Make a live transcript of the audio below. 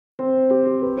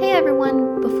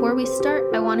everyone! Before we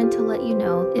start, I wanted to let you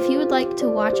know if you would like to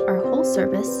watch our whole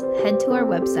service, head to our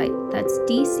website, that's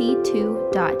dc2.me,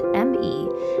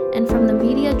 and from the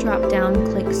media drop-down,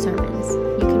 click sermons.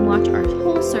 You can watch our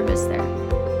whole service there.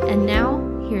 And now,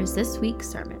 here's this week's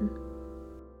sermon.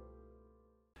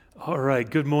 All right,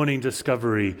 good morning,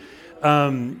 Discovery.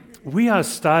 We are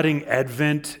starting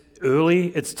Advent early.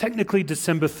 It's technically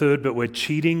December 3rd, but we're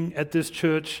cheating at this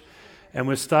church, and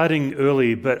we're starting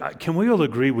early, but can we all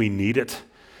agree we need it?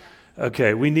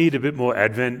 Okay, we need a bit more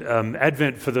Advent.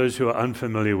 Advent, for those who are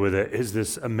unfamiliar with it, is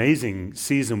this amazing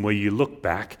season where you look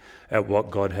back at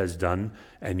what God has done,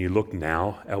 and you look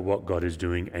now at what God is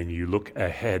doing, and you look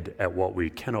ahead at what we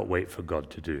cannot wait for God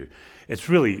to do. It's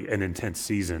really an intense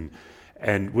season.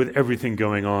 And with everything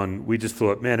going on, we just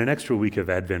thought, man, an extra week of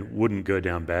Advent wouldn't go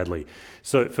down badly.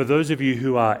 So for those of you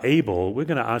who are able, we're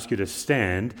going to ask you to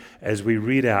stand as we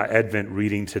read our Advent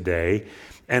reading today.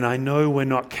 And I know we're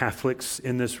not Catholics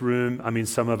in this room. I mean,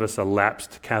 some of us are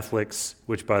lapsed Catholics,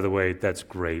 which, by the way, that's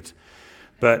great.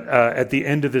 But at the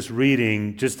end of this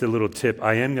reading, just a little tip,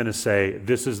 I am going to say,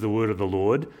 this is the word of the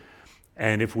Lord.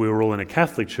 And if we were all in a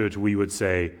Catholic church, we would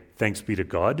say, thanks be to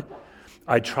God.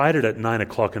 I tried it at 9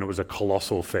 o'clock and it was a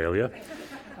colossal failure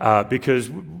because,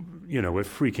 you know, we're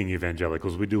freaking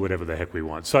evangelicals. We do whatever the heck we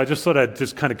want. So I just thought I'd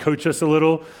just kind of coach us a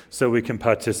little so we can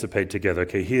participate together.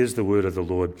 Okay, here's the word of the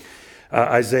Lord.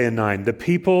 Isaiah 9, the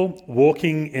people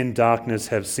walking in darkness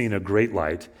have seen a great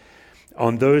light.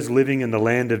 On those living in the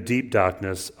land of deep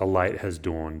darkness, a light has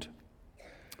dawned.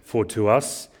 For to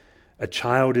us a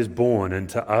child is born, and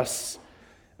to us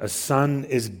a son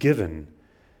is given.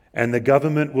 And the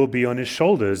government will be on his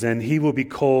shoulders, and he will be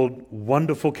called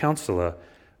Wonderful Counselor,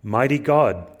 Mighty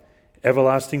God,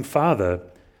 Everlasting Father,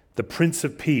 the Prince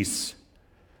of Peace.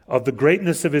 Of the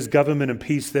greatness of his government and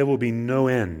peace there will be no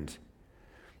end.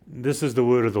 This is the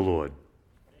word of the Lord.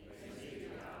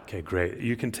 Okay, great.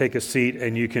 You can take a seat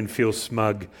and you can feel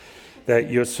smug that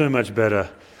you're so much better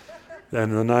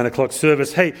than the 9 o'clock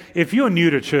service. Hey, if you're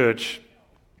new to church,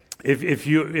 If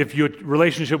your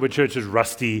relationship with church is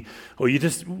rusty, or you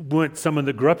just weren't someone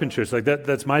that grew up in church, like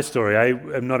that's my story. I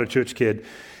am not a church kid.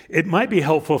 It might be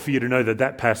helpful for you to know that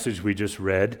that passage we just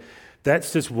read,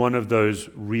 that's just one of those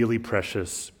really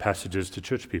precious passages to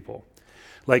church people.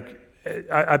 Like,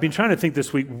 I've been trying to think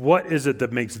this week, what is it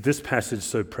that makes this passage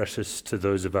so precious to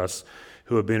those of us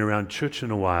who have been around church in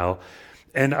a while?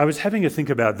 And I was having a think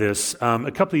about this.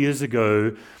 A couple of years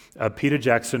ago, Peter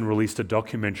Jackson released a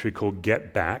documentary called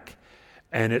Get Back,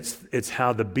 and it's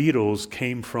how the Beatles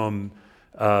came from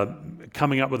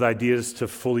coming up with ideas to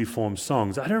fully form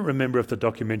songs. I don't remember if the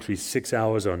documentary is 6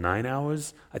 hours or 9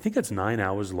 hours. I think it's 9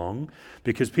 hours long,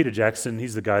 because Peter Jackson,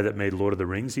 he's the guy that made Lord of the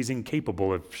Rings. He's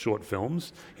incapable of short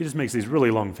films. He just makes these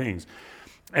really long things.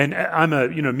 And I'm a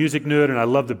music nerd, and I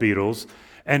love the Beatles.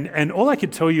 And all I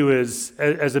could tell you is,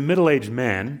 as a middle-aged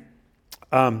man,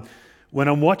 when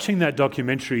I'm watching that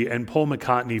documentary and Paul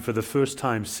McCartney for the first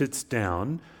time sits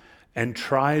down and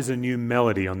tries a new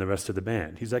melody on the rest of the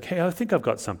band, he's like, hey, I think I've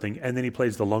got something. And then he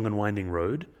plays The Long and Winding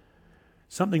Road.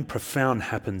 Something profound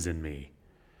happens in me.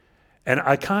 And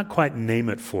I can't quite name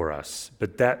it for us,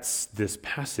 but that's this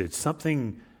passage.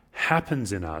 Something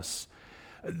happens in us.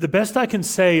 The best I can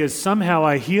say is somehow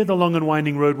I hear The Long and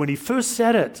Winding Road when he first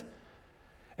said it.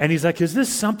 And he's like, is this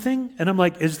something? And I'm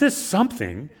like, is this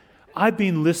something? I've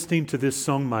been listening to this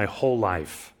song my whole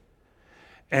life.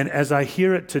 And as I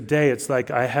hear it today, it's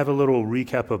like I have a little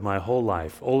recap of my whole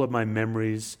life, all of my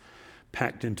memories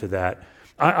packed into that.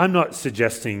 I'm not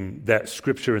suggesting that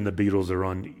Scripture and the Beatles are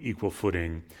on equal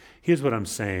footing. Here's what I'm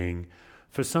saying.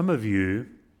 For some of you,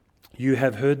 you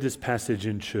have heard this passage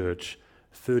in church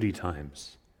 30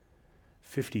 times,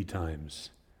 50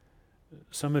 times.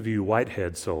 Some of you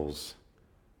white-haired souls,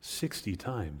 60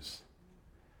 times.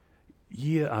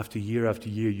 Year after year after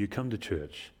year, you come to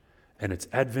church, and it's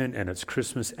Advent, and it's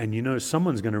Christmas, and you know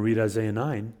someone's going to read Isaiah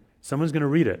 9. Someone's going to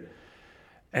read it.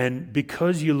 And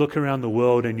because you look around the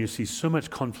world and you see so much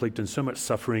conflict and so much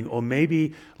suffering, or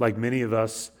maybe, like many of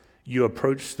us, you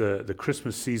approach the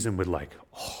Christmas season with like,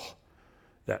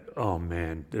 oh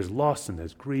man, there's loss and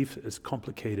there's grief, it's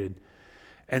complicated.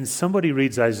 And somebody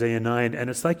reads Isaiah 9, and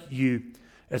it's like you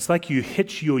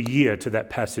hitch your year to that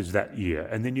passage that year,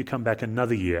 and then you come back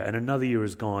another year, and another year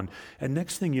is gone. And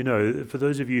next thing you know, for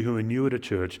those of you who are newer to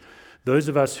church, those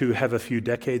of us who have a few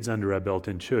decades under our belt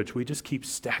in church, we just keep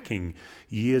stacking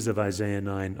years of Isaiah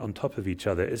 9 on top of each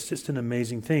other. It's just an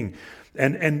amazing thing.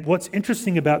 And what's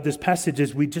interesting about this passage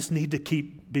is we just need to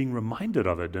keep being reminded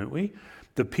of it, don't we?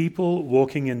 The people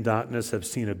walking in darkness have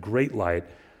seen a great light.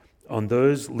 On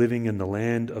those living in the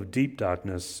land of deep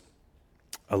darkness,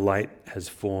 a light has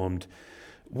formed.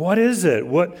 What is it?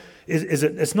 What is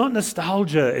it? It's not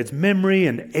nostalgia. It's memory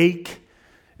and ache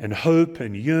and hope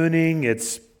and yearning.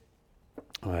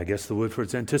 I guess the word for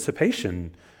it's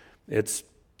anticipation. It's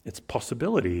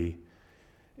possibility.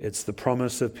 It's the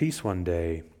promise of peace one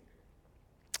day.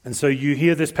 And so you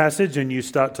hear this passage and you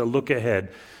start to look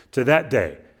ahead to that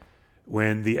day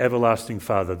when the everlasting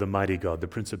Father, the mighty God, the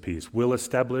Prince of Peace, will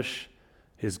establish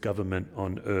his government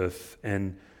on earth.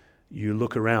 And you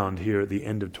look around here at the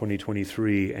end of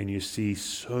 2023 and you see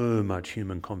so much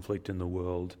human conflict in the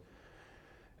world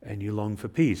and you long for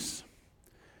peace.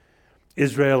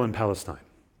 Israel and Palestine.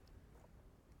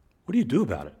 What do you do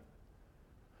about it?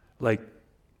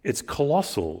 It's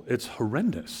colossal, it's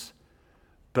horrendous.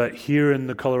 But here in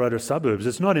the Colorado suburbs,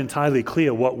 it's not entirely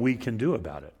clear what we can do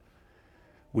about it.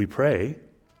 We pray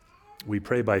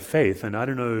by faith, and I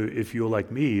don't know if you're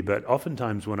like me, but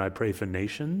oftentimes when I pray for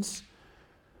nations,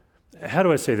 how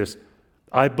do I say this?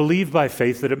 I believe by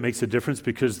faith that it makes a difference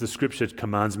because the scripture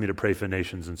commands me to pray for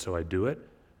nations, and so I do it.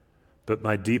 But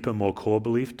my deeper, more core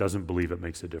belief doesn't believe it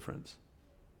makes a difference.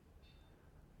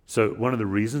 So one of the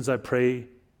reasons I pray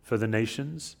for the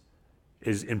nations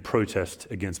is in protest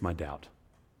against my doubt.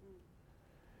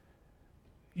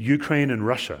 Ukraine and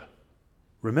Russia,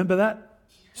 remember that?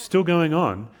 Still going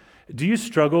on. Do you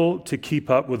struggle to keep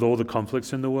up with all the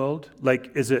conflicts in the world?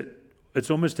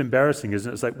 It's almost embarrassing, isn't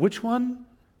it? It's like, which one?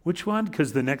 Which one?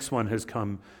 Because the next one has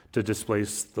come to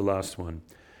displace the last one.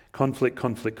 Conflict.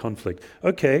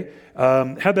 Okay,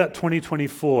 how about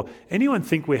 2024? Anyone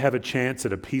think we have a chance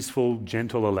at a peaceful,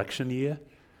 gentle election year?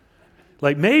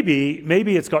 Maybe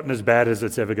it's gotten as bad as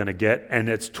it's ever going to get, and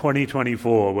it's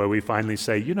 2024 where we finally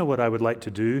say, you know what I would like to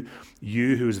do?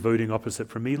 You who is voting opposite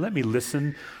from me, let me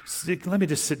listen. Let me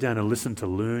just sit down and listen to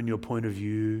learn your point of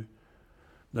view.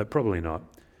 No, probably not.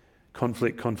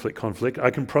 Conflict. I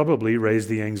can probably raise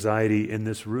the anxiety in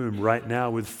this room right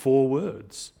now with 4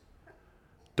 words.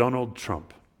 Donald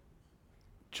Trump,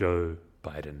 Joe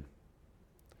Biden.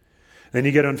 Then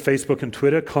you get on Facebook and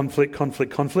Twitter,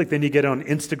 conflict. Then you get on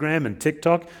Instagram and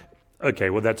TikTok. Okay,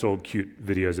 well, that's all cute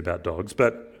videos about dogs.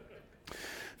 But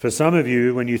for some of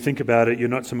you, when you think about it, you're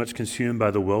not so much consumed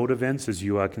by the world events as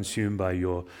you are consumed by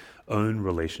your own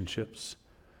relationships,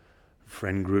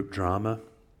 friend group drama,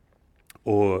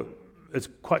 or it's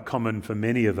quite common for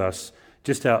many of us,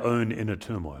 just our own inner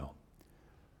turmoil.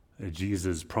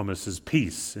 Jesus promises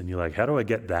peace, and you're like, how do I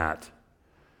get that?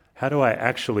 How do I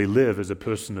actually live as a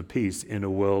person of peace in a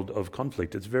world of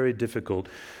conflict? It's very difficult.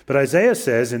 But Isaiah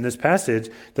says in this passage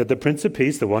that the Prince of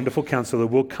Peace, the wonderful counselor,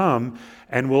 will come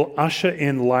and will usher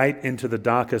in light into the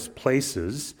darkest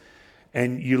places.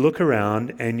 And you look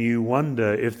around and you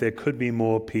wonder if there could be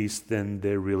more peace than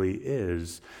there really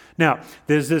is. Now,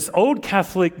 there's this old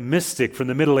Catholic mystic from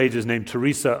the Middle Ages named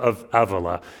Teresa of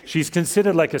Avila. She's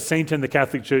considered like a saint in the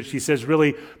Catholic Church. She says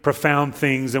really profound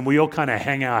things, and we all kind of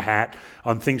hang our hat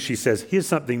on things she says. Here's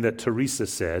something that Teresa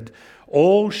said: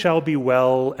 all shall be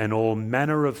well, and all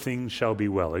manner of things shall be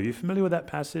well. Are you familiar with that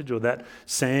passage or that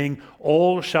saying?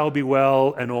 All shall be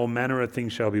well, and all manner of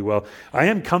things shall be well. I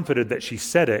am comforted that she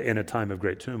said it in a time of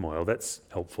great turmoil. That's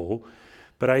helpful.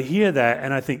 But I hear that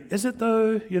and I think, is it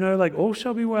though? All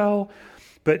shall be well.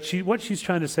 But what she's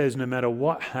trying to say is no matter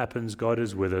what happens, God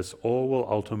is with us. All will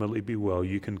ultimately be well.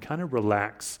 You can kind of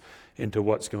relax into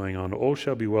what's going on. All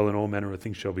shall be well, and all manner of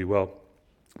things shall be well.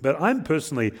 But I'm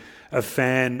personally a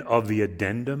fan of the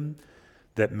addendum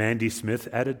that Mandy Smith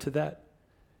added to that,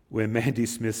 where Mandy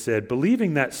Smith said,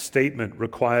 believing that statement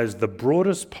requires the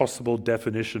broadest possible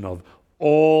definition of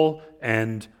all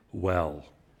and well.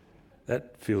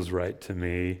 That feels right to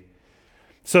me.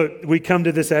 So we come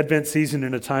to this Advent season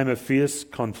in a time of fierce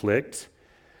conflict.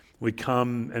 We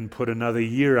come and put another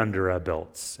year under our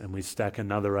belts, and we stack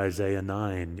another Isaiah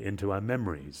 9 into our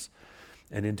memories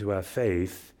and into our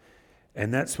faith.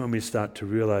 And that's when we start to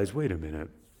realize, wait a minute,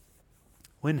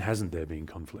 when hasn't there been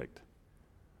conflict?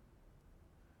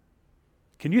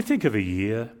 Can you think of a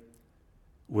year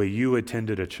where you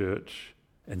attended a church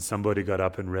and somebody got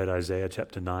up and read Isaiah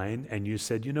chapter 9 and you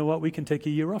said, you know what, we can take a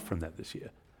year off from that this year.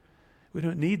 We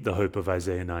don't need the hope of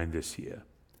Isaiah 9 this year.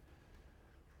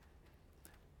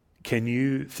 Can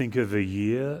you think of a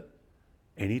year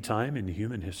any time in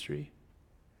human history?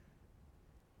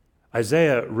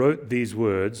 Isaiah wrote these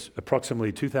words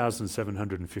approximately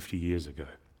 2,750 years ago.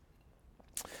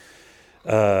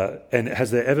 And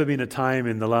has there ever been a time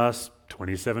in the last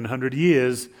 2,700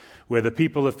 years where the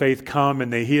people of faith come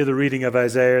and they hear the reading of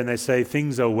Isaiah and they say,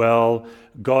 things are well,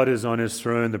 God is on his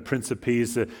throne, the Prince of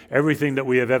Peace, everything that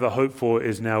we have ever hoped for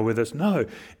is now with us? No,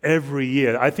 every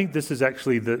year. I think this is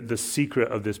actually the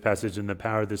secret of this passage and the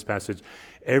power of this passage.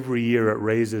 Every year it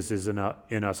raises in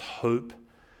us hope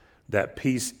that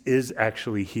peace is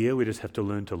actually here. We just have to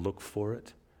learn to look for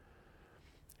it.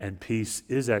 And peace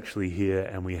is actually here,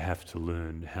 and we have to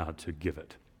learn how to give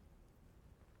it,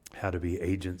 how to be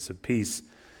agents of peace.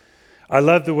 I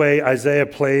love the way Isaiah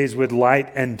plays with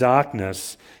light and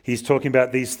darkness. He's talking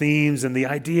about these themes and the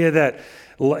idea that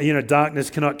darkness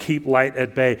cannot keep light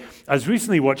at bay. I was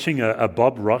recently watching a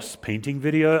Bob Ross painting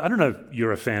video. I don't know if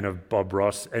you're a fan of Bob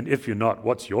Ross, and if you're not,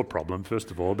 what's your problem,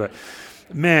 first of all? But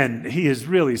man, he is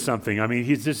really something. I mean,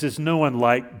 there's no one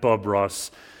like Bob Ross.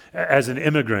 As an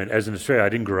immigrant, as an Australian, I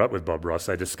didn't grow up with Bob Ross.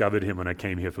 I discovered him when I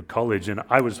came here for college, and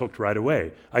I was hooked right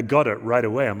away. I got it right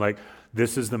away. I'm like,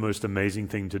 this is the most amazing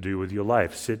thing to do with your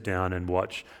life. Sit down and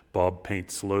watch Bob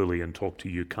paint slowly and talk to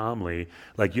you calmly.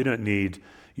 Like you don't need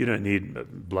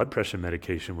blood pressure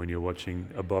medication when you're watching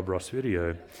a Bob Ross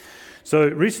video. So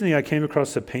recently I came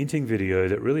across a painting video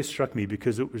that really struck me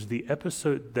because it was the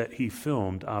episode that he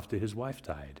filmed after his wife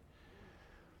died.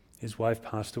 His wife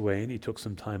passed away and he took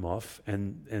some time off,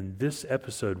 and this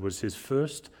episode was his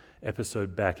first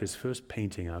episode back, his first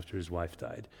painting after his wife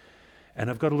died. And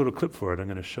I've got a little clip for it I'm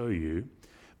going to show you.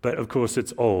 But of course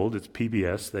it's old, it's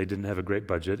PBS, they didn't have a great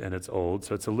budget, and it's old,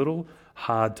 so it's a little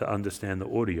hard to understand the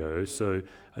audio. So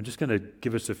I'm just going to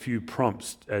give us a few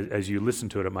prompts as you listen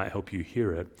to it. It might help you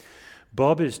hear it.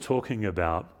 Bob is talking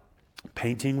about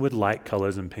painting with light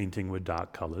colors and painting with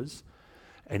dark colors.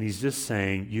 And he's just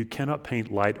saying, you cannot paint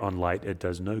light on light. It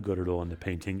does no good at all in the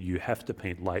painting. You have to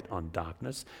paint light on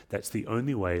darkness. That's the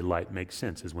only way light makes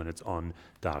sense, is when it's on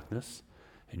darkness.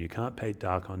 And you can't paint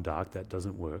dark on dark. That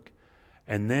doesn't work.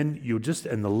 And then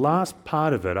and the last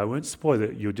part of it, I won't spoil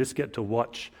it, you'll just get to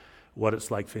watch what it's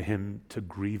like for him to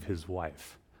grieve his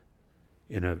wife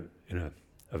in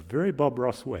a very Bob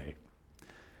Ross way.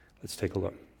 Let's take a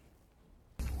look.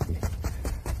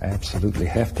 Absolutely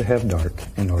have to have dark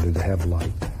in order to have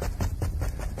light.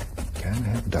 Gotta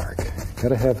have dark.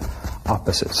 Gotta have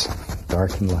opposites,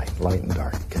 dark and light and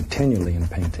dark, continually in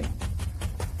painting.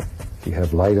 If you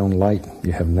have light on light,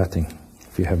 you have nothing.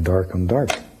 If you have dark on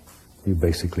dark, you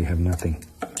basically have nothing.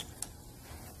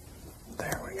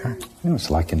 There we are. It's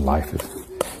like in life. You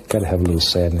gotta have a little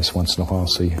sadness once in a while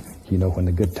so you know when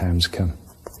the good times come.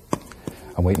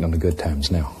 I'm waiting on the good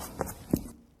times now.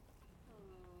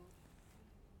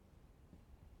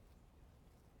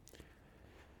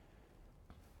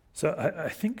 So I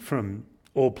think from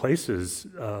all places,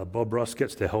 Bob Ross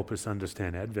gets to help us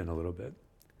understand Advent a little bit.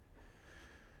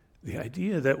 The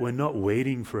idea that we're not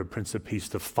waiting for a Prince of Peace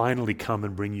to finally come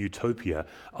and bring utopia.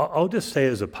 I'll just say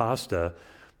as a pastor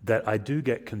that I do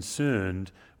get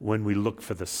concerned when we look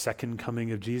for the second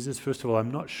coming of Jesus. First of all, I'm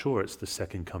not sure it's the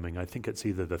second coming. I think it's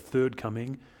either the third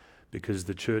coming, because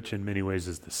the church in many ways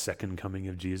is the second coming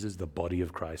of Jesus, the body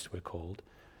of Christ we're called.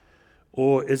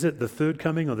 Or is it the third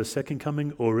coming or the second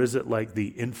coming? Or is it like the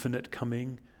infinite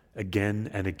coming again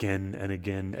and again and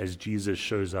again as Jesus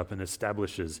shows up and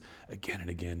establishes again and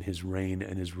again his reign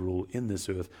and his rule in this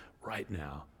earth right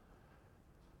now?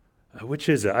 Which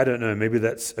is it? I don't know. Maybe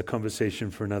that's a conversation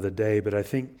for another day. But I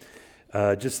think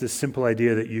just this simple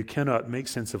idea that you cannot make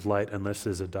sense of light unless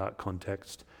there's a dark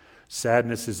context.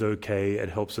 Sadness is okay. It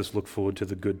helps us look forward to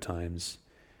the good times.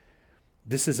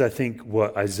 This is, I think,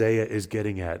 what Isaiah is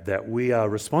getting at, that we are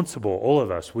responsible, all of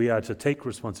us, we are to take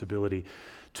responsibility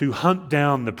to hunt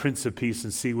down the Prince of Peace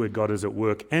and see where God is at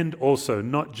work, and also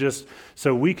not just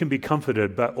so we can be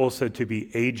comforted, but also to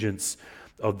be agents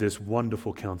of this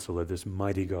wonderful counselor, this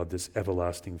mighty God, this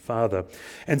everlasting Father.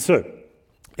 And so,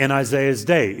 in Isaiah's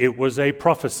day, it was a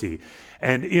prophecy.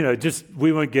 And,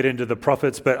 we won't get into the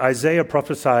prophets, but Isaiah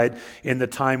prophesied in the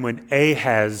time when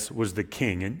Ahaz was the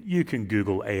king. And you can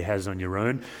Google Ahaz on your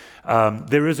own.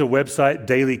 There is a website,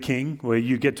 Daily King, where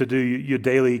you get to do your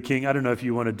Daily King. I don't know if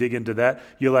you want to dig into that.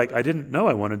 You're like, I didn't know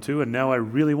I wanted to, and now I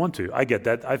really want to. I get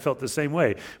that. I felt the same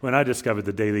way when I discovered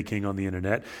the Daily King on the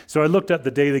internet. So I looked up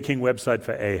the Daily King website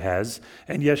for Ahaz,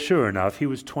 and yes, sure enough, he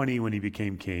was 20 when he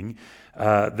became king.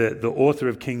 The author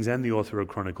of Kings and the author of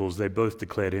Chronicles, they both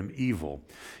declared him evil.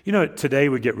 Today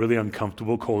we get really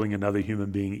uncomfortable calling another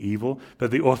human being evil, but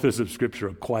the authors of Scripture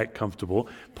are quite comfortable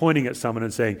pointing at someone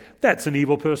and saying, that's an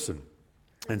evil person.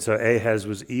 And so Ahaz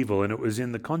was evil, and it was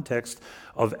in the context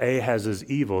of Ahaz's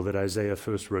evil that Isaiah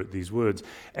first wrote these words.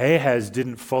 Ahaz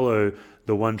didn't follow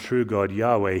the one true God,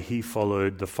 Yahweh. He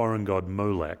followed the foreign god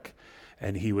Molech.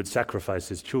 And he would sacrifice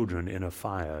his children in a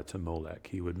fire to Molech.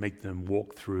 He would make them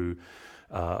walk through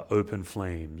open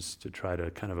flames to try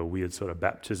to kind of a weird sort of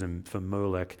baptism for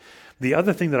Molech. The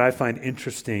other thing that I find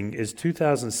interesting is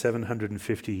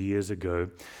 2,750 years ago,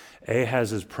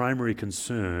 Ahaz's primary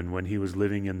concern when he was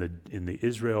living in the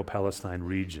Israel-Palestine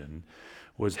region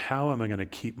was how am I going to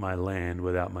keep my land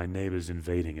without my neighbors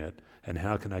invading it? And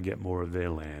how can I get more of their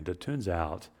land? It turns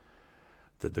out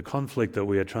that the conflict that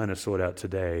we are trying to sort out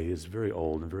today is very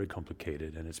old and very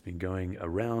complicated, and it's been going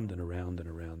around and around and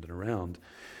around and around.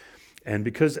 And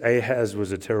because Ahaz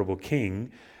was a terrible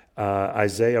king,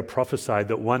 Isaiah prophesied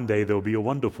that one day there will be a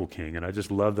wonderful king. And I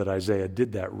just love that Isaiah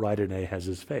did that right in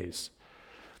Ahaz's face.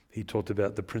 He talked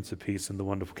about the Prince of Peace and the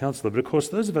Wonderful Counselor. But of course,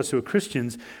 those of us who are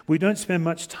Christians, we don't spend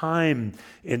much time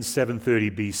in 730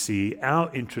 BC.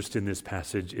 Our interest in this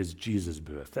passage is Jesus'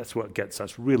 birth. That's what gets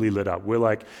us really lit up. We're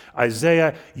like,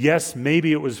 Isaiah, yes,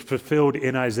 maybe it was fulfilled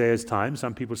in Isaiah's time.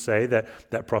 Some people say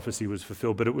that prophecy was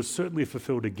fulfilled, but it was certainly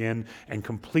fulfilled again and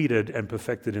completed and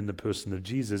perfected in the person of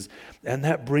Jesus. And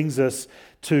that brings us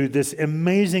to this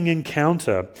amazing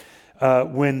encounter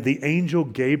when the angel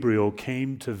Gabriel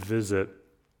came to visit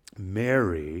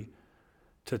Mary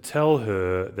to tell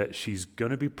her that she's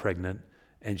going to be pregnant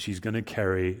and she's going to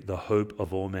carry the hope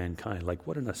of all mankind. Like,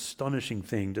 what an astonishing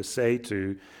thing to say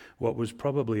to what was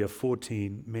probably a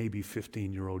 14, maybe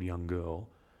 15-year-old young girl,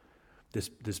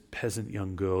 this peasant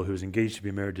young girl who was engaged to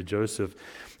be married to Joseph.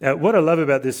 What I love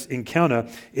about this encounter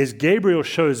is Gabriel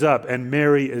shows up and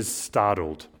Mary is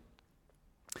startled.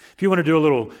 If you want to do a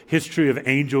little history of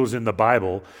angels in the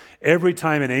Bible, every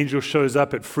time an angel shows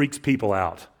up, it freaks people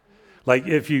out. Like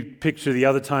if you picture the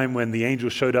other time when the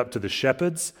angel showed up to the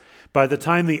shepherds, by the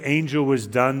time the angel was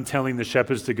done telling the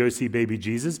shepherds to go see baby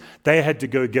Jesus, they had to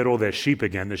go get all their sheep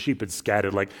again. The sheep had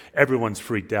scattered, like everyone's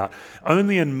freaked out.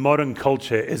 Only in modern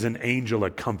culture is an angel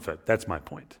a comfort. That's my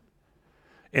point.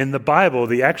 In the Bible,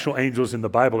 the actual angels in the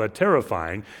Bible are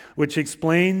terrifying, which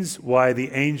explains why the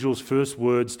angel's first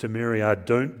words to Mary are,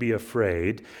 "Don't be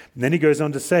afraid." And then he goes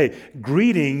on to say,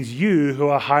 "Greetings, you who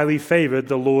are highly favored,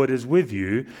 the Lord is with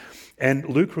you." And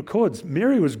Luke records,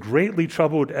 Mary was greatly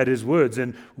troubled at his words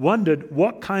and wondered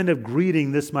what kind of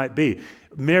greeting this might be.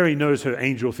 Mary knows her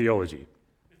angel theology.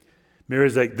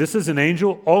 Mary's like, this is an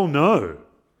angel? Oh no,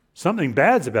 something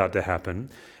bad's about to happen.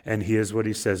 And here's what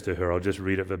he says to her. I'll just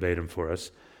read it verbatim for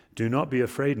us. "Do not be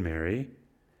afraid, Mary.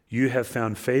 You have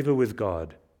found favor with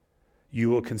God. You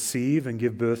will conceive and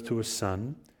give birth to a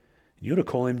son. You're to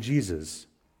call him Jesus.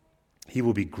 He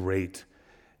will be great,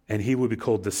 and he will be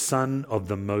called the Son of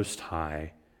the Most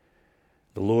High.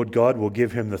 The Lord God will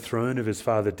give him the throne of his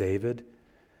father David,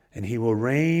 and he will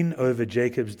reign over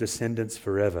Jacob's descendants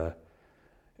forever,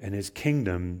 and his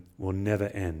kingdom will never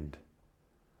end."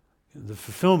 The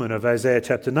fulfillment of Isaiah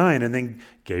chapter 9, and then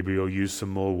Gabriel used some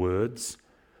more words,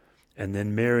 and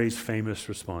then Mary's famous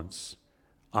response,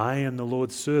 "I am the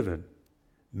Lord's servant.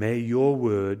 May your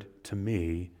word to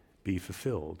me be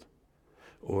fulfilled."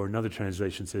 Or another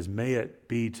translation says, "May it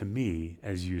be to me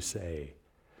as you say."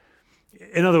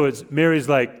 In other words, Mary's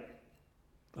like,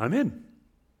 I'm in.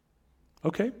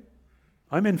 Okay,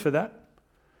 I'm in for that.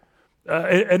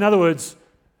 In other words,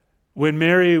 when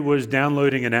Mary was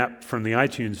downloading an app from the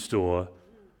iTunes store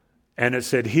and it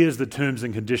said, "Here's the terms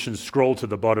and conditions," scroll to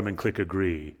the bottom and click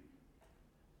agree.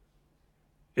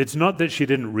 It's not that she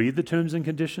didn't read the terms and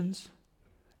conditions.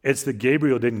 It's that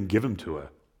Gabriel didn't give them to her.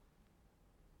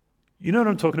 You know what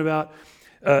I'm talking about?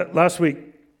 Last week,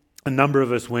 a number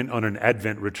of us went on an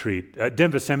Advent retreat.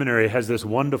 Denver Seminary has this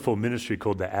wonderful ministry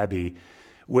called the Abbey,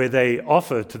 where they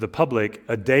offer to the public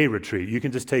a day retreat. You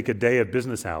can just take a day of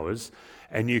business hours,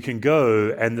 and you can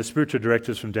go, and the spiritual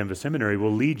directors from Denver Seminary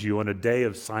will lead you on a day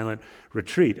of silent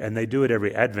retreat, and they do it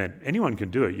every Advent. Anyone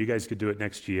can do it. You guys could do it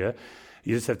next year.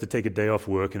 You just have to take a day off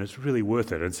work, and it's really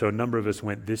worth it. And so a number of us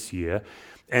went this year.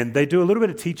 And they do a little bit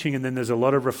of teaching, and then there's a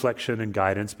lot of reflection and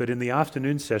guidance. But in the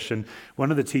afternoon session,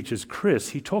 one of the teachers,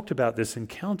 Chris, he talked about this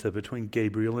encounter between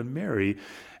Gabriel and Mary.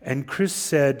 And Chris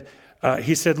said,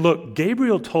 look,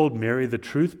 Gabriel told Mary the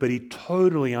truth, but he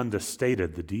totally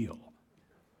understated the deal.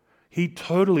 He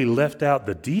totally left out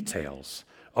the details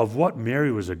of what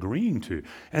Mary was agreeing to.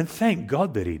 And thank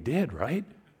God that he did, right?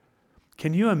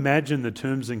 Can you imagine the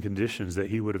terms and conditions that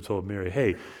he would have told Mary?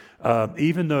 Hey,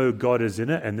 even though God is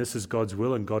in it, and this is God's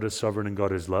will, and God is sovereign, and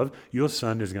God is love, your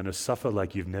son is going to suffer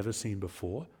like you've never seen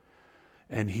before,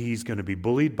 and he's going to be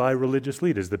bullied by religious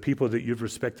leaders, the people that you've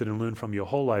respected and learned from your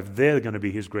whole life. They're going to be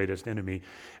his greatest enemy,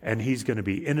 and he's going to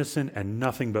be innocent and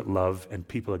nothing but love, and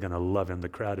people are going to love him. The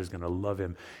crowd is going to love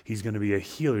him. He's going to be a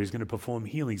healer. He's going to perform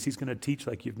healings. He's going to teach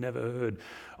like you've never heard.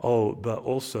 Oh, but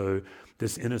also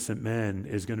this innocent man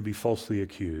is going to be falsely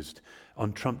accused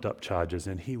on trumped-up charges,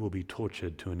 and he will be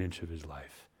tortured to an inch of his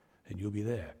life, and you'll be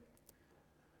there.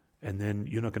 And then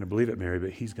you're not going to believe it, Mary,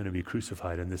 but he's going to be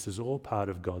crucified, and this is all part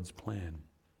of God's plan.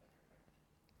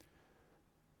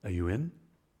 Are you in?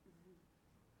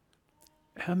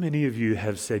 How many of you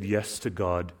have said yes to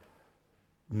God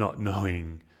not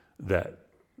knowing that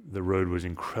the road was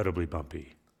incredibly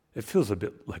bumpy. It feels a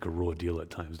bit like a raw deal at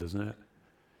times, doesn't it?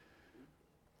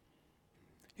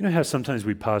 You know how sometimes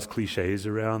we pass cliches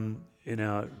around in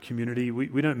our community?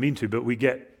 We don't mean to, but we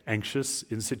get anxious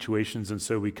in situations, and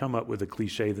so we come up with a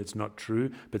cliche that's not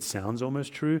true, but sounds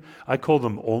almost true. I call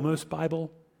them almost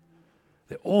Bible.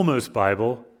 They're almost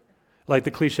Bible. Like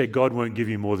the cliche, God won't give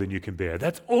you more than you can bear.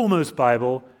 That's almost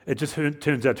Bible. It just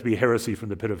turns out to be heresy from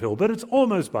the pit of hell, but it's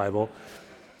almost Bible.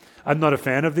 I'm not a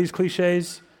fan of these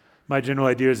cliches. My general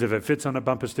idea is if it fits on a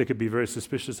bumper sticker, be very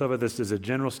suspicious of it. This is a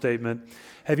general statement.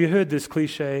 Have you heard this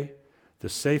cliche? The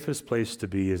safest place to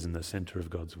be is in the center of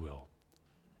God's will.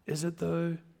 Is it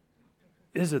though?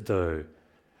 Is it though?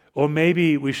 Or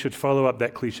maybe we should follow up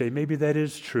that cliche. Maybe that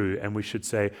is true, and we should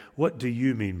say, what do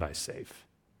you mean by safe?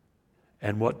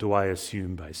 And what do I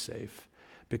assume by safe?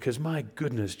 Because my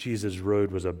goodness, Jesus'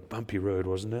 road was a bumpy road,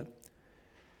 wasn't it?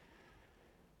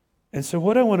 And so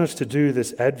what I want us to do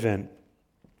this Advent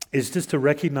is just to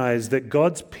recognize that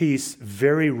God's peace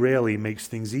very rarely makes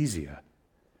things easier,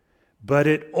 but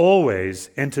it always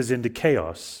enters into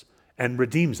chaos and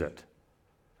redeems it.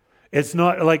 It's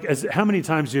not like, how many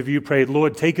times have you prayed,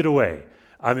 Lord, take it away?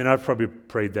 I mean, I've probably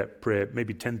prayed that prayer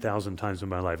maybe 10,000 times in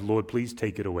my life. Lord, please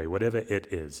take it away, whatever it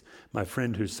is. My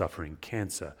friend who's suffering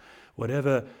cancer,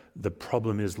 whatever the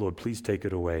problem is, Lord, please take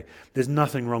it away. There's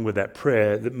nothing wrong with that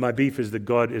prayer. My beef is that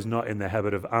God is not in the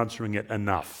habit of answering it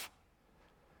enough.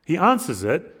 He answers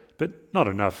it, but not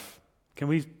enough. Can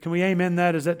we amen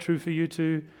that? Is that true for you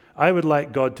too? I would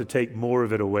like God to take more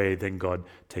of it away than God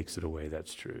takes it away.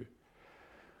 That's true.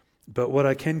 But what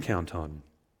I can count on,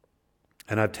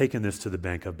 and I've taken this to the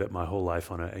bank, I've bet my whole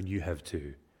life on it, and you have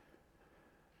too,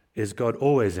 is God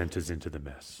always enters into the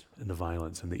mess and the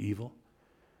violence and the evil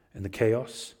and the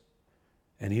chaos,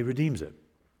 and he redeems it.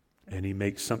 And he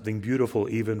makes something beautiful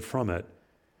even from it,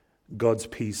 God's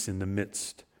peace in the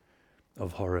midst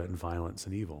of horror and violence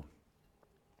and evil.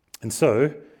 And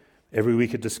so, every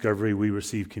week at Discovery, we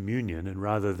receive communion, and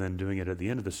rather than doing it at the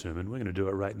end of the sermon, we're going to do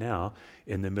it right now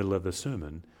in the middle of the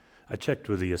sermon. I checked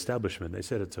with the establishment. They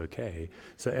said it's okay.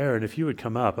 So Aaron, if you would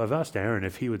come up, I've asked Aaron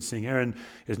if he would sing. Aaron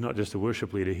is not just a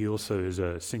worship leader, he also is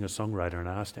a singer-songwriter, and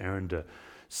I asked Aaron to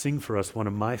sing for us one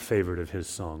of my favorite of his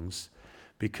songs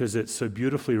because it so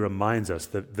beautifully reminds us,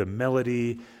 the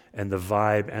melody and the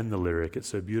vibe and the lyric, it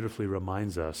so beautifully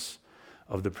reminds us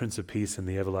of the Prince of Peace and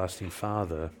the Everlasting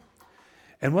Father.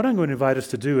 And what I'm going to invite us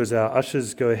to do as our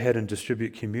ushers go ahead and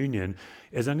distribute communion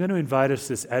is I'm going to invite us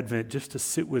this Advent just to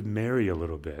sit with Mary a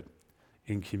little bit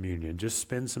in communion. Just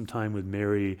spend some time with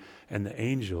Mary and the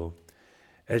angel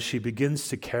as she begins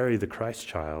to carry the Christ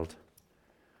child,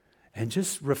 and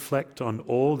just reflect on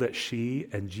all that she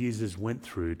and Jesus went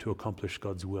through to accomplish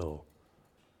God's will.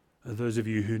 Those of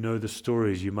you who know the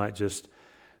stories, you might just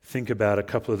think about a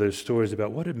couple of those stories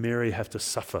about what did Mary have to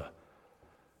suffer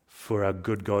for our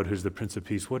good God who's the Prince of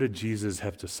Peace? What did Jesus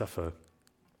have to suffer?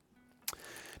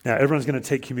 Now, everyone's going to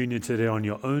take communion today on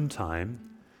your own time.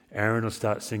 Aaron will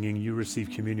start singing. You receive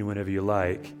communion whenever you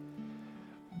like.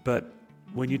 But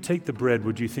when you take the bread,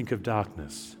 would you think of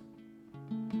darkness?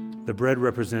 The bread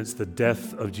represents the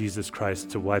death of Jesus Christ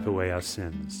to wipe away our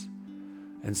sins.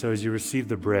 And so as you receive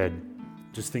the bread,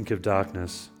 just think of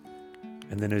darkness.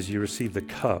 And then as you receive the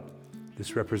cup,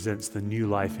 this represents the new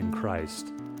life in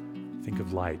Christ. Think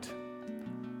of light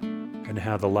and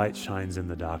how the light shines in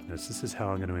the darkness. This is how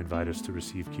I'm going to invite us to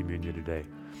receive communion today.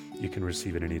 You can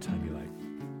receive it anytime you like.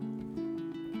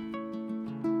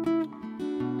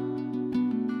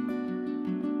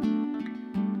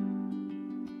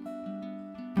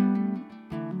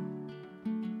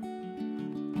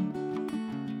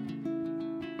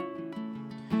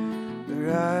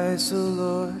 Arise, O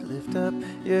Lord, lift up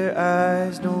your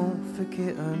eyes, don't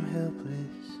forget I'm helpless.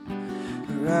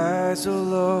 Arise, O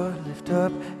Lord, lift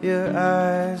up your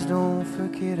eyes, don't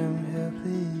forget I'm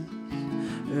helpless.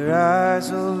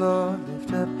 Arise, O Lord,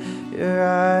 lift up your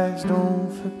eyes,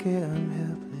 don't forget I'm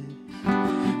helpless.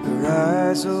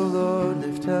 Arise, O Lord,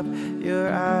 lift up your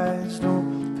eyes,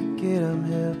 don't forget I'm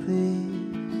helpless.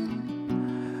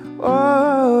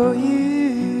 Oh, you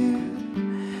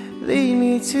lead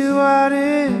me to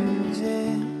waters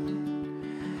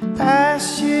and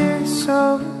pastures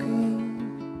so green.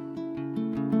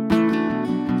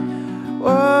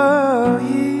 Oh,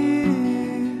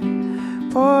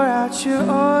 you pour out your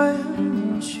oil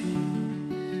and choose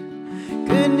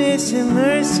goodness and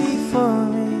mercy for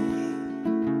me.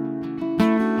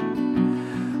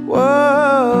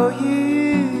 Whoa,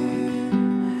 you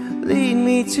lead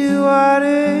me to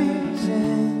waters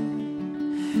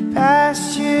and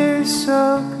pastures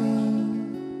so green.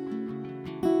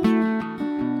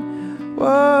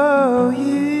 Whoa,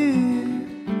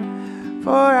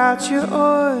 out your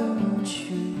oil and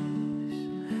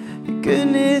choose your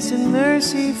goodness and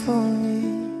mercy for me.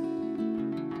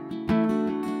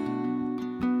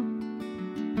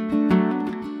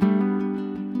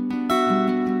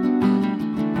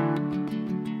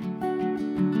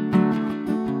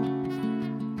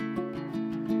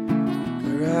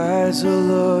 Arise, O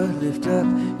Lord, lift up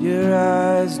your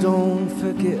eyes, don't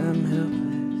forget I'm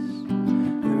helpless.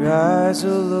 Arise,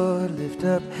 O Lord, lift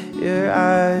up your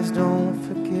eyes, don't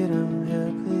forget I'm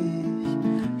helpless.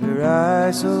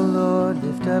 Arise, O Lord,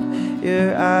 lift up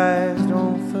your eyes,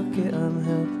 don't forget I'm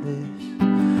helpless.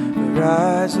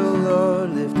 Arise, O Lord,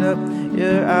 lift up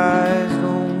your eyes,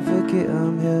 don't forget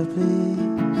I'm helpless.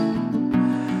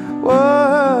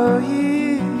 Whoa,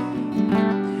 you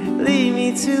lead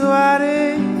me to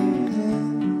waters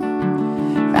and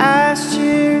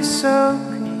pastures so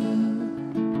green.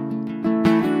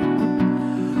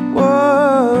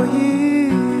 Whoa,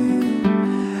 you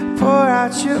pour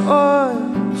out your oil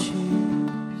and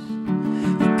choose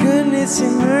your goodness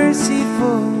and mercy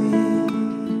for me.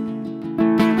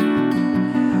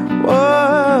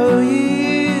 Whoa,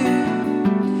 you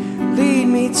lead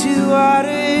me to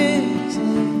waters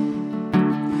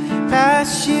and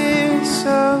pastures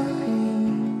so green.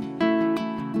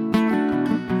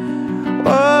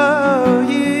 Oh,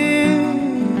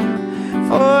 you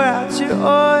pour out your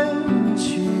oil and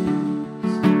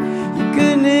choose your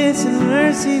goodness and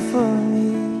mercy for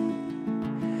me.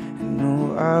 And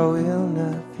no, I will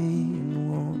not be and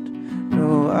won't.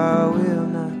 No, I will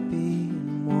not be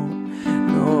and won't.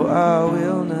 No, I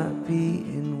will not be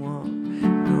and won't.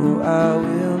 No, I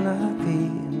will not be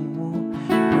and won't.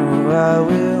 No, I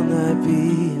will not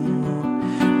be and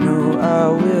won't. No, I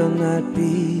will not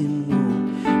be and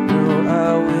won't. No, I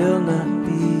will not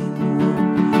be and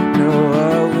won't. No, I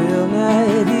will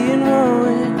not be and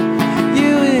won't.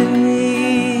 You and me,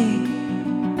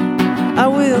 I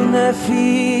will not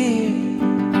fear.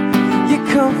 You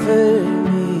comfort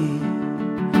me.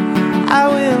 I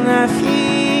will not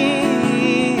fear.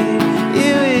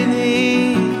 You and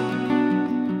me,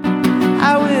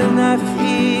 I will not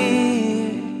fear.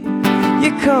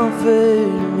 You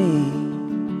comfort me.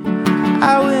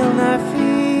 I will not fear.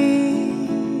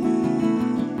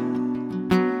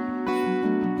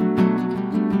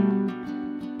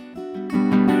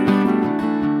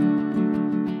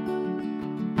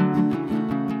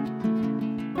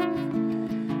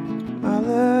 My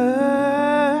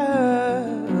love,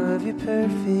 you're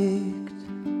perfect.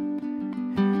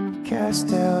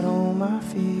 Cast out all my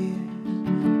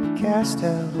fears. Cast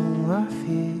out all my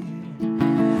fears.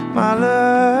 My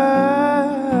love,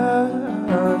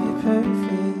 you're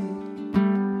perfect.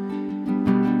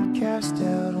 Cast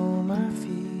out all my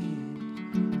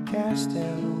fears. Cast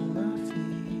out all my fears.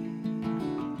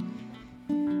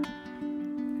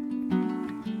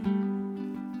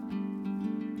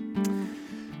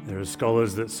 There are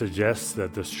scholars that suggest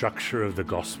that the structure of the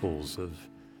Gospels, of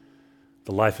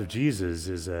the life of Jesus,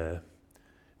 is a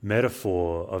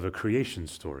metaphor of a creation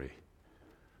story.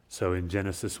 So in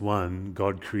Genesis 1,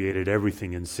 God created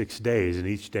everything in 6 days, and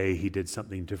each day he did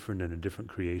something different in a different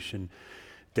creation.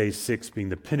 Day 6 being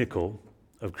the pinnacle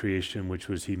of creation, which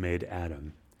was he made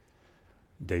Adam.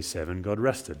 Day 7, God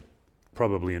rested,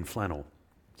 probably in flannel.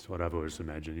 That's what I've always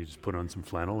imagined. He just put on some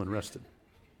flannel and rested.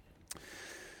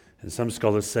 And some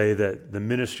scholars say that the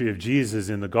ministry of Jesus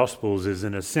in the Gospels is,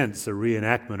 in a sense, a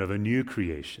reenactment of a new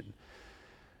creation.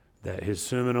 That his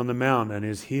Sermon on the Mount and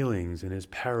his healings and his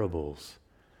parables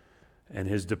and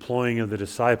his deploying of the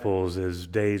disciples is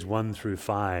days 1 through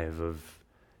 5 of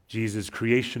Jesus'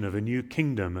 creation of a new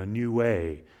kingdom, a new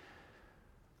way.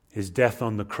 His death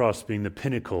on the cross being the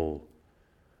pinnacle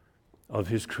of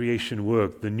his creation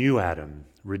work, the new Adam,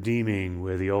 redeeming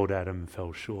where the old Adam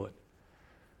fell short.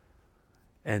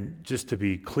 And just to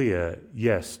be clear,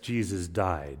 yes, Jesus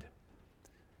died.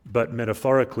 But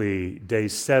metaphorically, day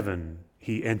 7,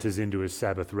 he enters into his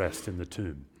Sabbath rest in the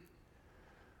tomb.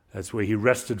 That's where he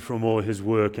rested from all his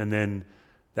work, and then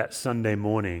that Sunday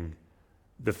morning,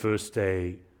 the first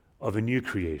day of a new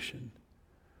creation,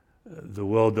 the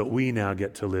world that we now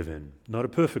get to live in. Not a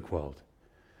perfect world,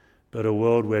 but a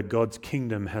world where God's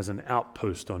kingdom has an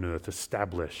outpost on earth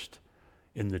established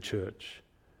in the church.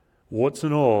 Warts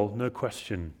and all, no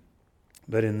question,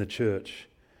 but in the church.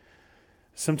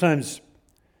 Sometimes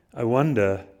I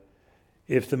wonder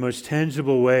if the most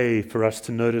tangible way for us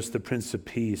to notice the Prince of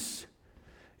Peace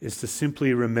is to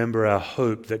simply remember our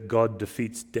hope that God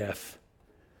defeats death,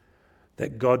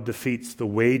 that God defeats the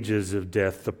wages of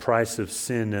death, the price of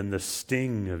sin, and the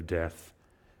sting of death.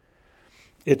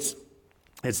 It's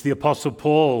the Apostle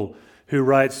Paul who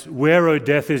writes, "Where, O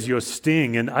death, is your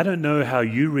sting?" And I don't know how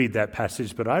you read that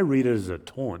passage, but I read it as a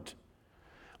taunt.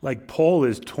 Like Paul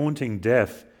is taunting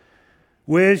death.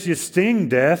 "Where's your sting,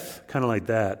 death?" Kind of like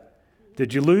that.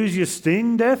 "Did you lose your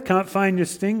sting, death? Can't find your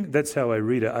sting?" That's how I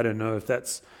read it. I don't know if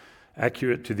that's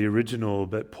accurate to the original,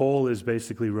 but Paul is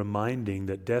basically reminding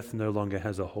that death no longer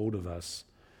has a hold of us.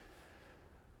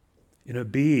 You know,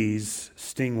 bees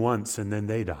sting once and then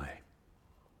they die.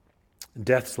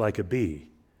 Death's like a bee.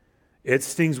 It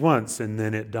stings once and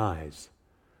then it dies.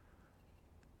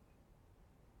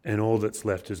 And all that's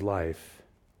left is life.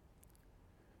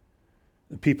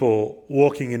 The people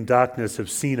walking in darkness have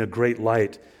seen a great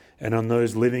light, and on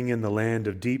those living in the land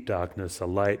of deep darkness, a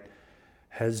light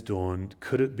has dawned.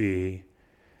 Could it be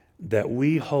that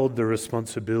we hold the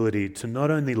responsibility to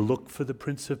not only look for the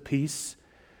Prince of Peace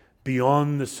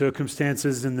beyond the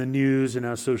circumstances in the news and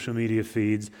our social media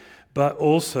feeds, but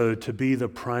also to be the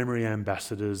primary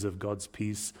ambassadors of God's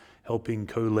peace, helping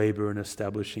co-labor and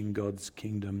establishing God's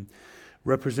kingdom,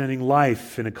 representing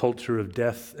life in a culture of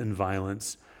death and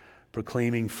violence,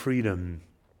 proclaiming freedom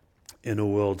in a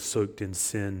world soaked in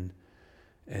sin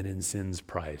and in sin's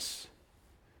price.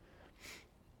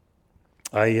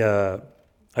 I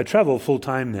travel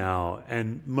full-time now,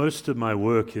 and most of my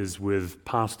work is with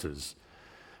pastors.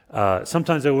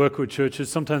 Sometimes I work with churches,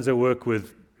 sometimes I work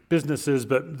with businesses,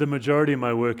 but the majority of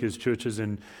my work is churches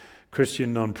and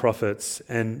Christian nonprofits.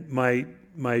 And my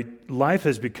life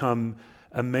has become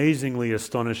amazingly,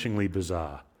 astonishingly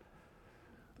bizarre.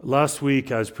 Last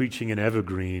week I was preaching in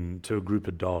Evergreen to a group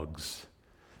of dogs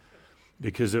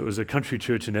because it was a country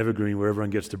church in Evergreen where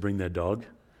everyone gets to bring their dog.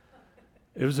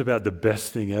 It was about the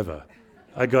best thing ever.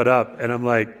 I got up and I'm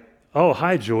like, "Oh,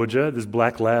 hi, Georgia." This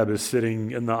black lab is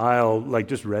sitting in the aisle, like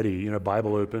just ready,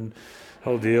 Bible open,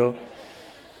 whole deal.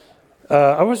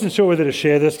 I wasn't sure whether to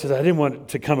share this because I didn't want it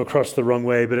to come across the wrong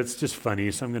way, but it's just funny,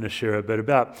 so I'm going to share it. But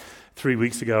about 3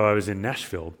 weeks ago, I was in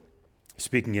Nashville,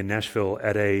 speaking in Nashville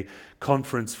at a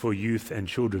conference for youth and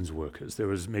children's workers. There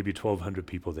was maybe 1,200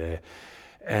 people there.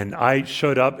 And I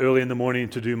showed up early in the morning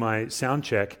to do my sound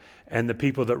check, and the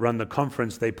people that run the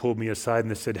conference, they pulled me aside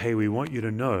and they said, "Hey, we want you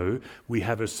to know we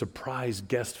have a surprise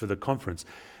guest for the conference."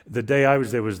 The day I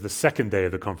was there was the second day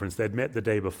of the conference. They'd met the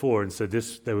day before, and so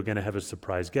they were going to have a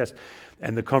surprise guest.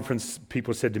 And the conference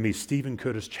people said to me, "Stephen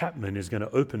Curtis Chapman is going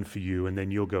to open for you, and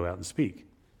then you'll go out and speak."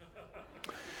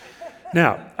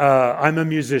 Now, I'm a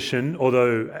musician,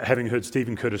 although having heard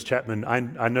Stephen Curtis Chapman,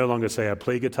 I no longer say I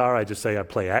play guitar, I just say I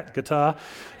play at guitar.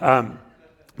 And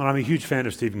I'm a huge fan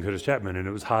of Stephen Curtis Chapman, and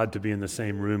it was hard to be in the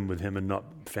same room with him and not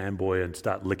fanboy and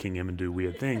start licking him and do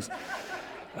weird things.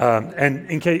 And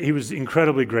he was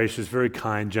incredibly gracious, very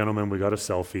kind gentleman. We got a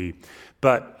selfie.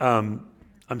 But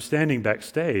I'm standing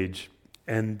backstage,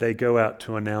 and they go out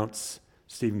to announce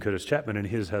Stephen Curtis Chapman, and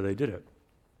here's how they did it.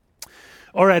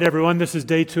 "All right, everyone, this is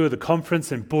day 2 of the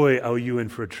conference, and boy, are you in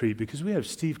for a treat, because we have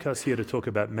Steve Cuss here to talk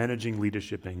about managing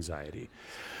leadership anxiety.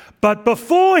 But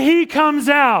before he comes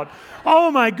out,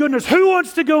 oh my goodness, who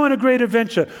wants to go on a great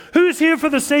adventure? Who's here for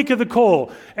the sake of the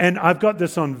call?" And I've got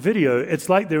this on video. It's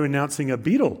like they're announcing a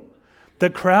Beatle. The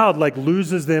crowd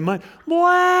loses their mind.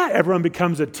 Blah! Everyone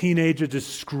becomes a teenager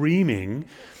just screaming.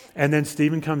 And then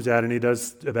Stephen comes out and he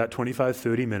does about 25,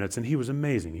 30 minutes, and he was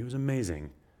amazing. He was amazing.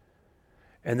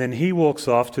 And then he walks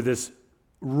off to this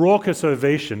raucous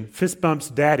ovation, fist bumps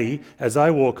Daddy as I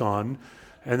walk on,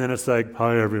 and then it's like,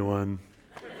 "Hi, everyone."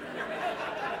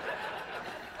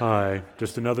 "Hi,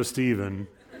 just another Stephen."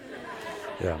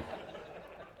 Yeah.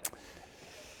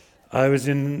 I was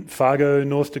in Fargo,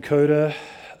 North Dakota.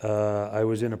 I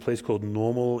was in a place called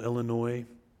Normal, Illinois.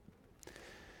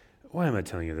 Why am I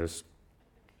telling you this?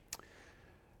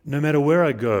 No matter where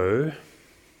I go,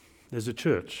 there's a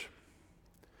church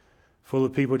full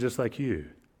of people just like you,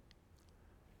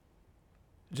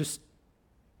 just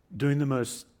doing the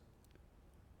most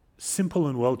simple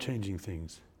and world-changing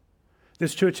things.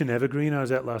 This church in Evergreen I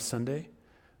was at last Sunday,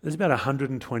 there's about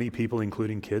 120 people,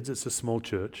 including kids. It's a small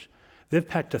church. They've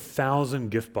packed 1,000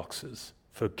 gift boxes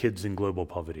for kids in global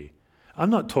poverty. I'm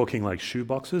not talking like shoe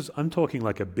boxes. I'm talking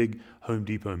like a big Home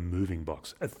Depot moving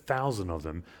box. 1,000 of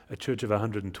them, a church of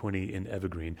 120 in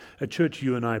Evergreen, a church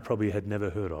you and I probably had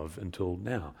never heard of until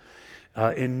now.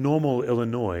 In Normal,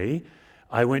 Illinois,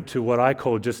 I went to what I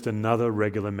call just another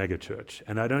regular megachurch.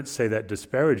 And I don't say that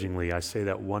disparagingly, I say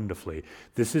that wonderfully.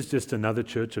 This is just another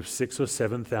church of 6,000 or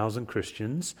 7,000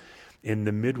 Christians in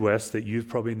the Midwest that you've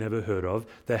probably never heard of,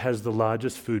 that has the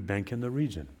largest food bank in the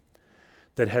region,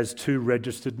 that has 2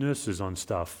 registered nurses on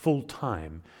staff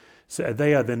full-time. So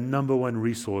they are the number 1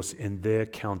 resource in their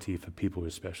county for people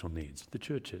with special needs. The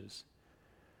church is.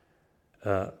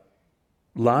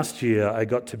 Last year, I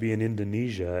got to be in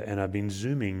Indonesia, and I've been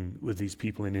Zooming with these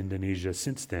people in Indonesia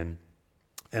since then,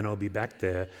 and I'll be back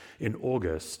there in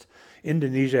August.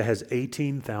 Indonesia has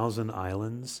 18,000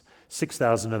 islands.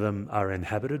 6,000 of them are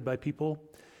inhabited by people.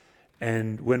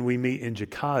 And when we meet in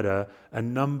Jakarta, a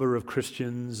number of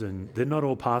Christians, and they're not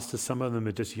all pastors, some of them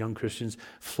are just young Christians,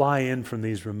 fly in from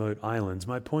these remote islands.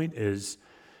 My point is,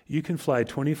 you can fly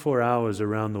 24 hours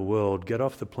around the world, get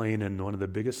off the plane in one of the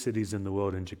biggest cities in the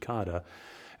world in Jakarta,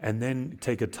 and then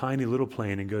take a tiny little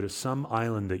plane and go to some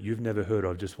island that you've never heard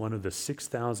of, just one of the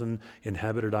 6,000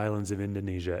 inhabited islands of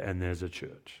Indonesia, and there's a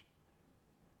church.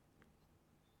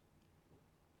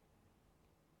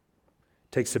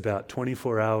 It takes about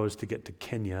 24 hours to get to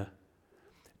Kenya.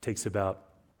 It takes about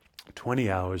 20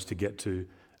 hours to get to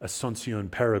Asuncion,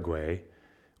 Paraguay,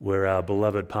 where our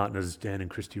beloved partners Dan and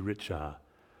Christy Rich are.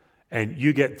 And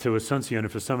you get to Asuncion, and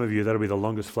for some of you, that'll be the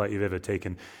longest flight you've ever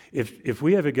taken. If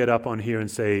we ever get up on here and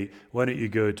say, why don't you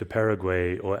go to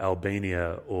Paraguay or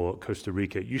Albania or Costa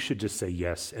Rica, you should just say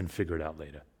yes and figure it out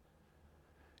later.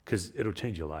 Because it'll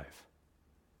change your life.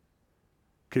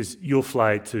 Because you'll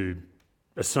fly to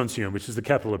Asuncion, which is the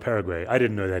capital of Paraguay. I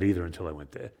didn't know that either until I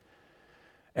went there.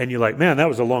 And you're like, man, that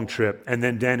was a long trip. And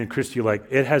then Dan and Christy are like,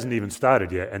 it hasn't even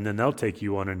started yet. And then they'll take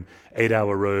you on an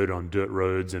 8-hour road on dirt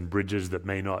roads and bridges that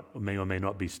may or may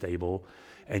not be stable.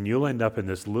 And you'll end up in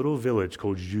this little village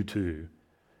called Jutu.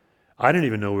 I don't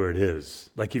even know where it is.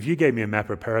 Like if you gave me a map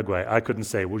of Paraguay, I couldn't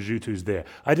say, well, Jutu's there.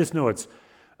 I just know it's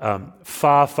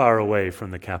far, far away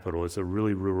from the capital. It's a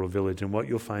really rural village. And what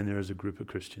you'll find there is a group of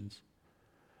Christians,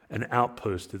 an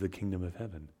outpost of the kingdom of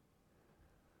heaven,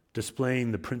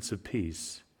 displaying the Prince of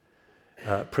Peace,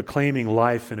 proclaiming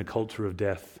life in a culture of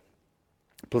death,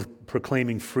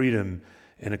 proclaiming freedom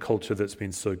in a culture that's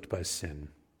been soaked by sin.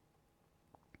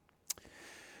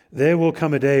 There will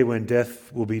come a day when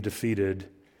death will be defeated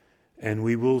and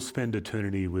we will spend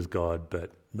eternity with God,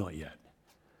 but not yet.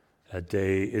 That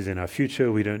day is in our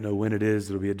future. We don't know when it is.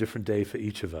 It'll be a different day for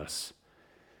each of us.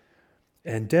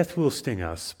 And death will sting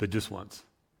us, but just once.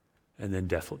 And then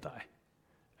death will die.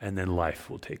 And then life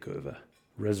will take over.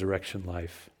 Resurrection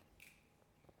life.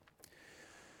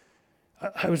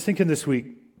 I was thinking this week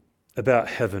about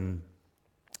heaven.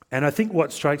 And I think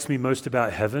what strikes me most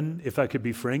about heaven, if I could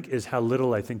be frank, is how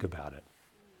little I think about it.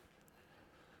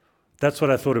 That's what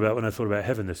I thought about when I thought about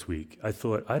heaven this week. I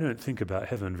thought, I don't think about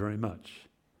heaven very much.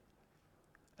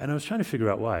 And I was trying to figure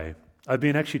out why. I've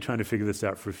been actually trying to figure this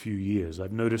out for a few years.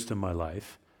 I've noticed in my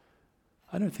life,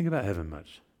 I don't think about heaven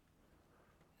much.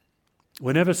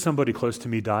 Whenever somebody close to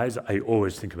me dies, I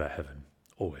always think about heaven.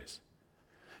 Always.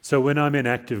 So when I'm in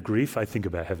active grief, I think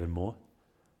about heaven more.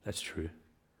 That's true.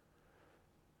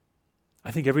 I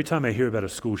think every time I hear about a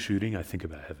school shooting, I think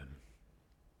about heaven.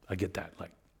 I get that,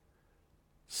 like,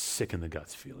 sick in the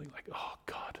guts feeling, like, oh,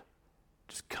 God,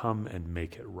 just come and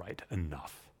make it right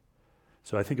enough.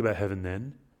 So I think about heaven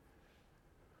then.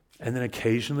 And then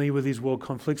occasionally with these world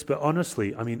conflicts, but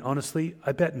honestly,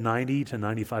 I bet 90 to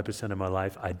 95% of my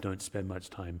life, I don't spend much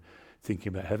time thinking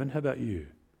about heaven. How about you?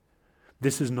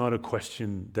 This is not a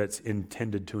question that's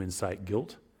intended to incite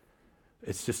guilt.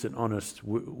 It's just an honest,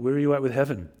 where are you at with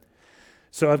heaven?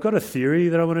 So I've got a theory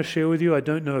that I want to share with you. I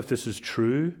don't know if this is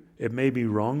true. It may be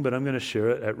wrong, but I'm going to share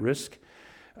it at risk.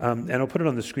 And I'll put it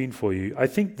on the screen for you. I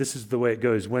think this is the way it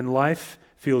goes. When life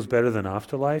feels better than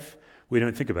afterlife, we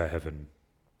don't think about heaven.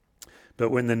 But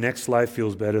when the next life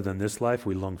feels better than this life,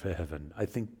 we long for heaven. I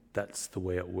think that's the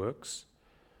way it works.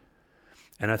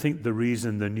 And I think the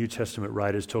reason the New Testament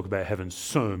writers talk about heaven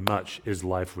so much is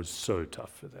life was so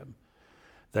tough for them.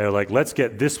 They were like, let's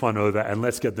get this one over and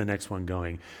let's get the next one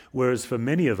going. Whereas for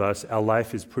many of us, our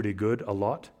life is pretty good a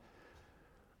lot.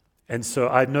 And so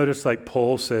I've noticed, like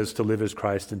Paul says, to live as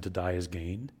Christ and to die as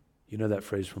gain. You know that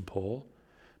phrase from Paul?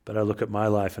 But I look at my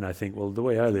life and I think, well, the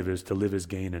way I live is to live as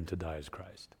gain and to die as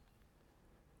Christ.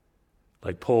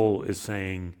 Like Paul is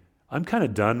saying, I'm kind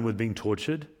of done with being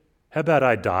tortured. How about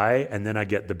I die and then I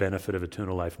get the benefit of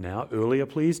eternal life now? Earlier,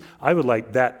 please. I would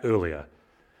like that earlier.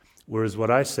 Whereas what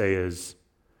I say is,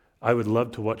 I would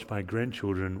love to watch my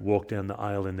grandchildren walk down the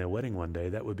aisle in their wedding one day.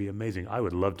 That would be amazing. I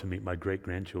would love to meet my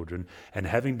great-grandchildren. And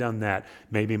having done that,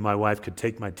 maybe my wife could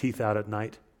take my teeth out at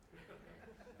night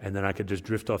and then I could just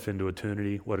drift off into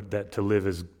eternity. To live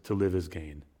as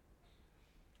gain.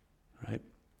 Right?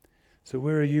 So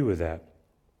where are you with that?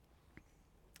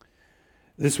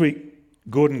 This week,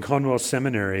 Gordon Conwell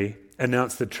Seminary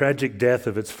announced the tragic death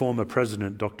of its former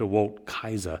president, Dr. Walt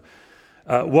Kaiser.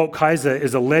 Walt Kaiser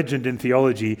is a legend in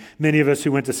theology. Many of us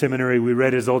who went to seminary, we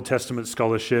read his Old Testament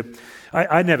scholarship.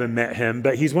 I never met him,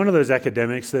 but he's one of those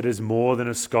academics that is more than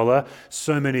a scholar.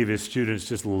 So many of his students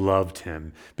just loved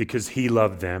him because he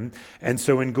loved them. And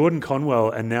so when Gordon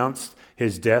Conwell announced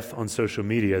his death on social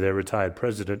media, their retired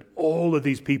president, all of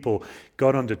these people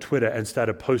got onto Twitter and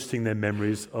started posting their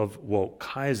memories of Walt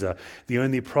Kaiser. The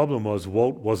only problem was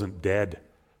Walt wasn't dead.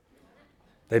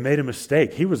 They made a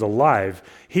mistake. He was alive.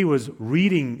 He was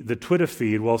reading the Twitter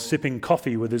feed while sipping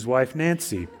coffee with his wife,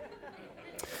 Nancy,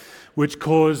 which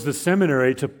caused the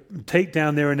seminary to take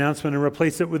down their announcement and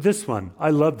replace it with this one.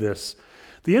 I love this.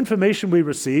 The information we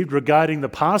received regarding the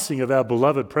passing of our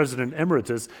beloved President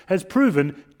Emeritus has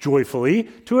proven, joyfully,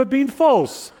 to have been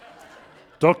false.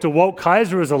 Dr. Walt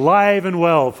Kaiser is alive and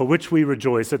well, for which we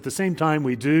rejoice. At the same time,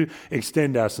 we do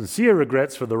extend our sincere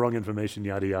regrets for the wrong information,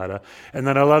 yada, yada. And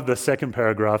then I love the second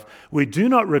paragraph. We do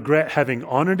not regret having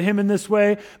honored him in this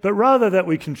way, but rather that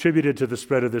we contributed to the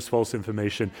spread of this false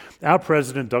information. Our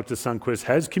president, Dr. Sundquist,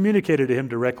 has communicated to him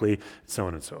directly, so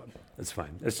on and so on. It's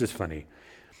fine. It's just funny.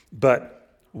 But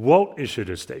Walt issued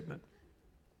a statement,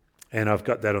 and I've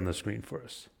got that on the screen for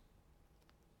us.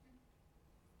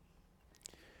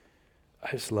 I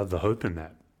just love the hope in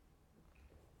that.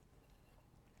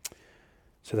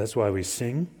 So that's why we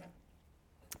sing.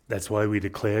 That's why we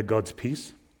declare God's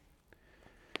peace.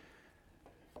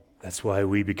 That's why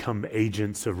we become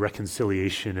agents of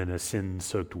reconciliation in a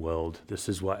sin-soaked world. This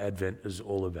is what Advent is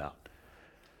all about.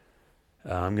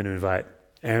 I'm going to invite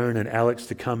Aaron and Alex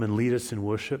to come and lead us in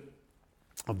worship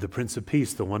of the Prince of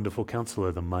Peace, the wonderful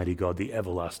Counselor, the mighty God, the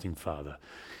everlasting Father,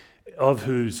 of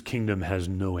whose kingdom has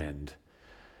no end.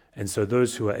 And so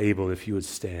those who are able, if you would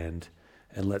stand,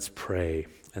 and let's pray,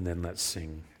 and then let's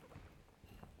sing.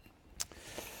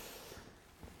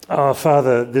 Oh,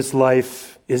 Father, this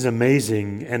life is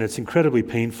amazing, and it's incredibly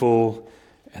painful,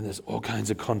 and there's all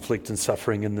kinds of conflict and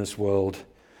suffering in this world.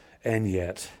 And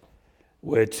yet,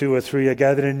 where two or three are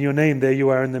gathered in your name, there you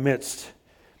are in the midst,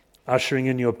 ushering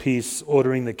in your peace,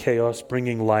 ordering the chaos,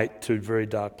 bringing light to very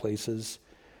dark places.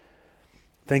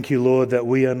 Thank you, Lord, that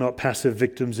we are not passive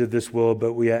victims of this world,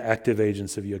 but we are active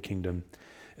agents of your kingdom.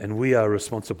 And we are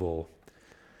responsible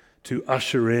to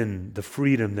usher in the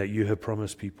freedom that you have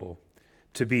promised people,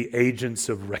 to be agents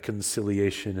of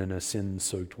reconciliation in a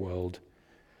sin-soaked world.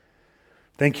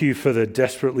 Thank you for the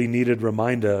desperately needed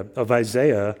reminder of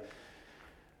Isaiah,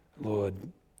 Lord.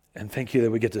 And thank you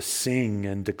that we get to sing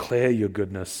and declare your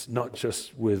goodness, not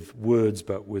just with words,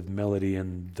 but with melody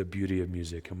and the beauty of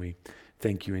music. And we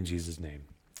thank you in Jesus' name.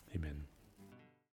 Amen.